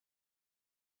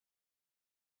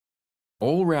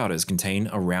All routers contain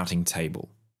a routing table.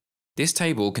 This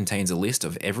table contains a list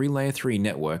of every layer 3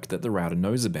 network that the router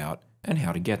knows about and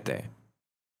how to get there.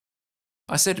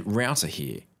 I said router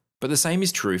here, but the same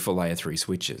is true for layer 3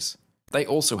 switches. They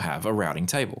also have a routing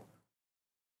table.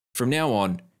 From now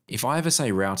on, if I ever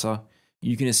say router,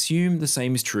 you can assume the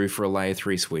same is true for a layer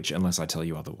 3 switch unless I tell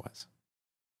you otherwise.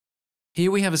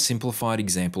 Here we have a simplified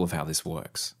example of how this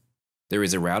works. There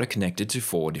is a router connected to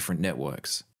 4 different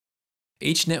networks.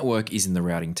 Each network is in the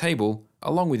routing table,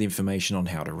 along with information on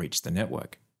how to reach the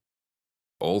network.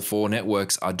 All 4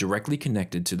 networks are directly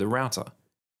connected to the router.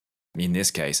 In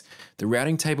this case, the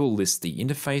routing table lists the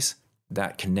interface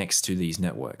that connects to these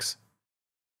networks.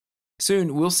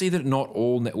 Soon, we'll see that not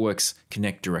all networks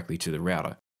connect directly to the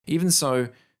router. Even so,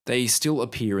 they still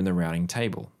appear in the routing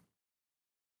table.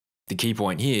 The key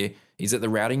point here is that the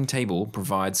routing table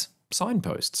provides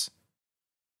signposts.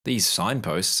 These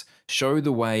signposts show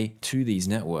the way to these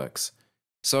networks,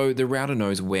 so the router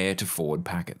knows where to forward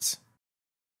packets.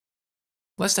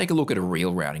 Let's take a look at a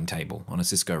real routing table on a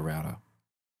Cisco router.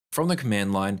 From the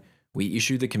command line, we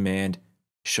issue the command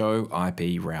show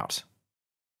IP route.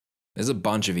 There's a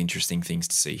bunch of interesting things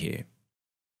to see here.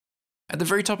 At the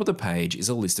very top of the page is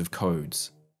a list of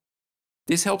codes.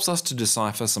 This helps us to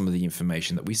decipher some of the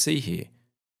information that we see here.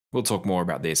 We'll talk more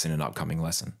about this in an upcoming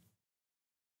lesson.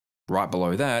 Right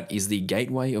below that is the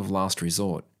gateway of last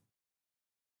resort.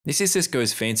 This is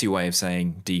Cisco's fancy way of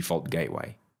saying default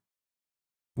gateway.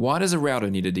 Why does a router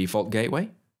need a default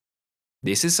gateway?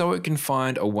 This is so it can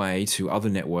find a way to other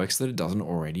networks that it doesn't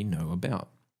already know about.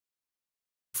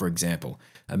 For example,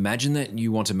 imagine that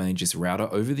you want to manage this router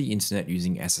over the internet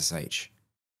using SSH.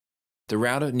 The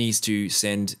router needs to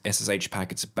send SSH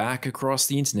packets back across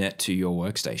the internet to your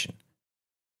workstation.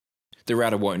 The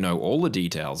router won't know all the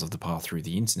details of the path through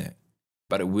the internet,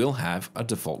 but it will have a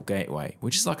default gateway,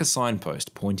 which is like a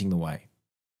signpost pointing the way.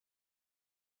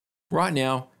 Right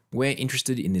now, we're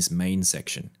interested in this main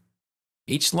section.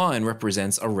 Each line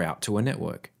represents a route to a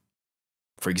network.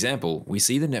 For example, we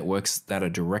see the networks that are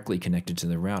directly connected to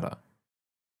the router.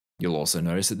 You'll also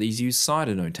notice that these use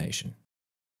CIDR notation.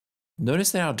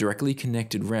 Notice that our directly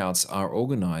connected routes are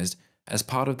organized as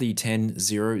part of the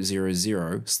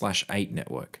 10.0.0.0/8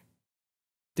 network.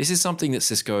 This is something that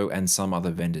Cisco and some other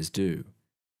vendors do.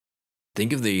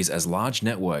 Think of these as large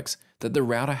networks that the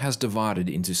router has divided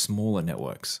into smaller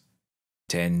networks.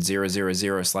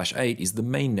 10.0.0.0/8 is the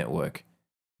main network,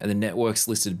 and the networks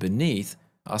listed beneath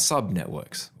are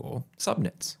subnetworks, or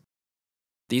subnets.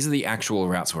 These are the actual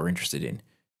routes we're interested in.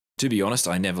 To be honest,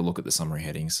 I never look at the summary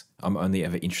headings. I'm only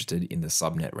ever interested in the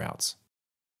subnet routes.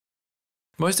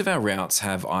 Most of our routes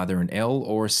have either an L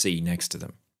or a C next to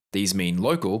them. These mean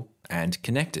local and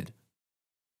connected.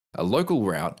 A local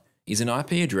route is an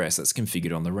IP address that's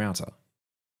configured on the router.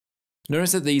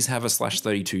 Notice that these have a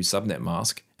 /32 subnet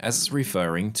mask as it's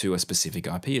referring to a specific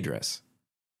IP address.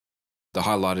 The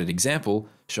highlighted example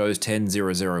shows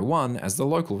 10.0.0.1 as the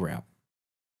local route.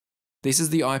 This is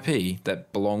the IP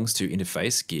that belongs to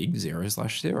interface gig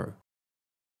 0/0.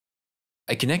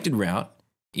 A connected route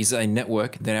is a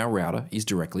network that our router is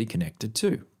directly connected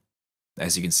to.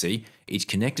 As you can see, each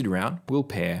connected route will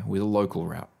pair with a local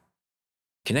route.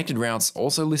 Connected routes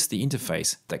also list the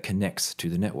interface that connects to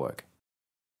the network.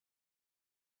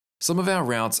 Some of our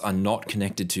routes are not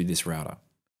connected to this router.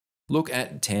 Look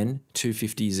at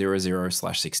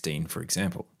 10.250.0.0/16 for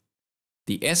example.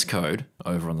 The S code,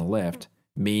 over on the left,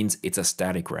 means it's a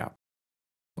static route.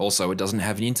 Also, it doesn't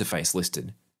have an interface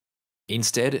listed.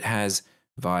 Instead, it has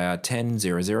via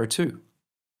 10.0.0.2.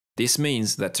 This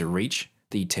means that to reach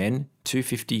the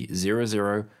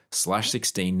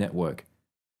 10.250.0.0/16 network,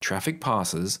 traffic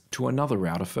passes to another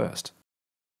router first.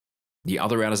 The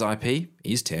other router's IP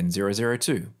is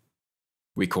 10.0.0.2.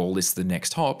 We call this the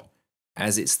next hop,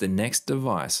 as it's the next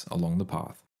device along the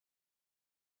path.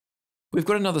 We've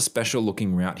got another special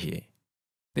looking route here.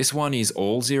 This one is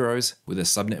all zeros with a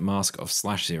subnet mask of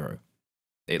 /0.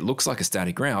 It looks like a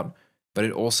static route, but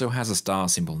it also has a star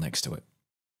symbol next to it.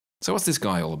 So what's this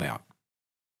guy all about?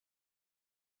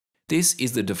 This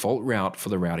is the default route for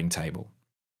the routing table.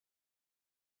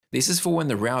 This is for when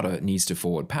the router needs to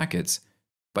forward packets,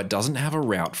 but doesn't have a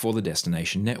route for the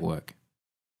destination network.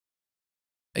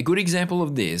 A good example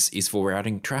of this is for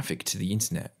routing traffic to the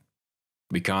internet.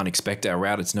 We can't expect our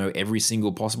router to know every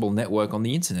single possible network on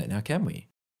the internet, now can we?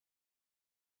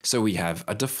 So we have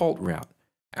a default route,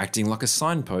 acting like a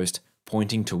signpost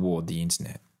pointing toward the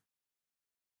internet.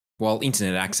 While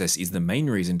internet access is the main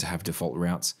reason to have default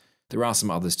routes, there are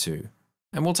some others too,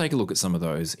 and we'll take a look at some of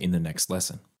those in the next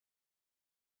lesson.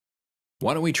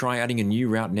 Why don't we try adding a new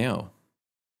route now?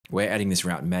 We're adding this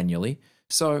route manually,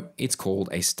 so it's called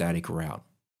a static route.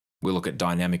 We'll look at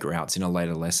dynamic routes in a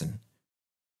later lesson.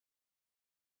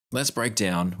 Let's break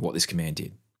down what this command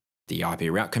did. The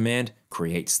IP route command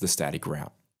creates the static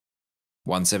route.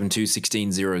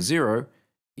 172.16.0.0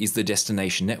 is the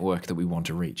destination network that we want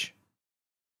to reach.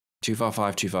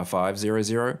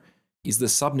 255.255.0.0 is the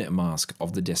subnet mask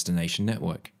of the destination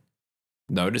network.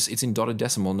 Notice it's in dotted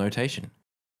decimal notation.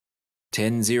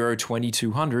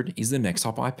 10.0.20.200 is the next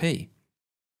hop IP.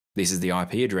 This is the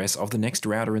IP address of the next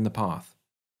router in the path.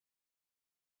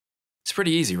 It's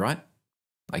pretty easy, right?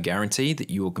 I guarantee that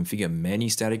you will configure many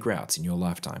static routes in your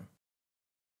lifetime.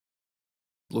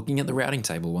 Looking at the routing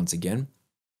table once again,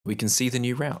 we can see the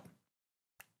new route.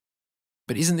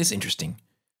 But isn't this interesting?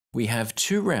 We have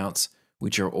two routes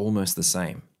which are almost the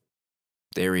same.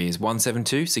 There is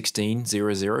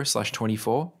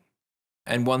 172.16.0.0/24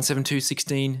 and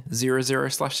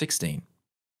 172.16.0.0/16.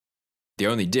 The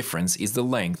only difference is the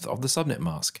length of the subnet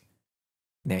mask.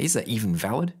 Now, is that even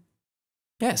valid?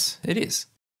 Yes, it is.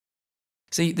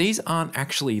 See, these aren't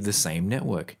actually the same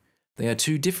network. They are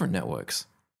two different networks,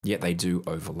 yet they do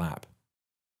overlap.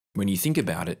 When you think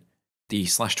about it, the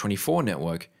 /24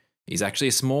 network is actually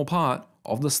a small part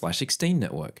of the /16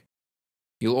 network.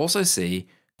 You'll also see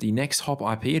the next hop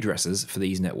IP addresses for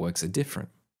these networks are different.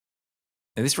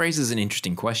 Now, this raises an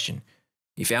interesting question.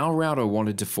 If our router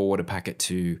wanted to forward a packet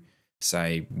to,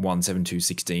 say,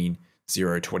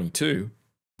 172.16.0.22,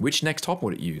 which next hop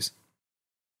would it use?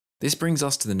 This brings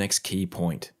us to the next key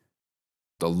point.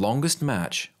 The longest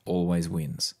match always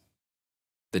wins.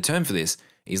 The term for this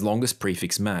is longest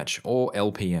prefix match, or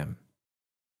LPM.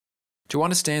 To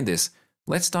understand this,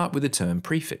 let's start with the term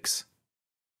prefix.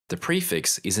 The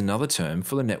prefix is another term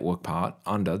for the network part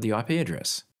under the IP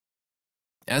address.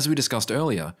 As we discussed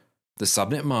earlier, the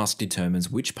subnet mask determines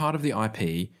which part of the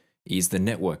IP is the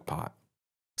network part.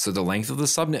 So the length of the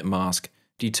subnet mask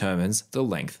determines the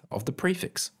length of the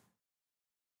prefix.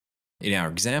 In our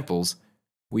examples,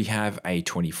 we have a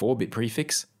 24-bit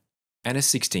prefix and a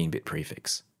 16-bit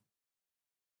prefix.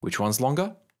 Which one's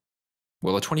longer?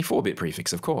 Well, a 24-bit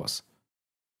prefix, of course.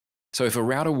 So if a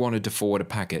router wanted to forward a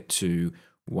packet to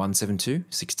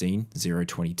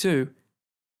 172.16.0.22,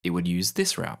 it would use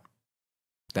this route.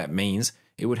 That means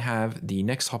it would have the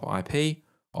next hop IP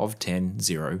of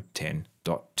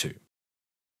 10.0.10.2.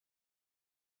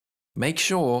 Make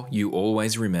sure you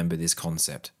always remember this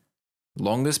concept.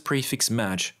 Longest prefix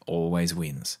match always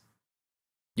wins.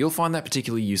 You'll find that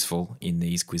particularly useful in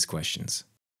these quiz questions.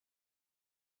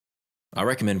 I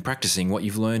recommend practicing what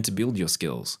you've learned to build your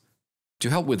skills. To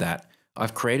help with that,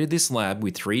 I've created this lab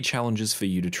with 3 challenges for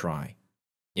you to try.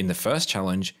 In the first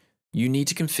challenge, you need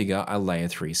to configure a layer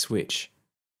 3 switch.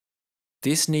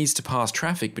 This needs to pass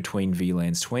traffic between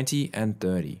VLANs 20 and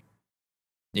 30.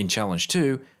 In challenge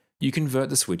 2, you convert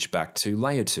the switch back to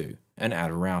layer 2 and add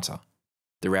a router.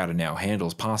 The router now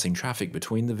handles passing traffic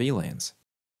between the VLANs.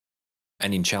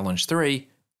 And in challenge 3,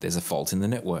 there's a fault in the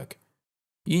network.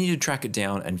 You need to track it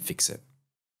down and fix it.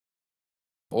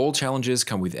 All challenges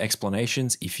come with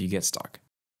explanations if you get stuck.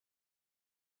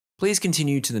 Please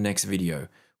continue to the next video,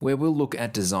 where we'll look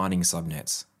at designing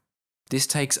subnets. This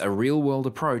takes a real-world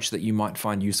approach that you might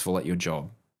find useful at your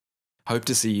job. Hope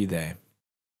to see you there.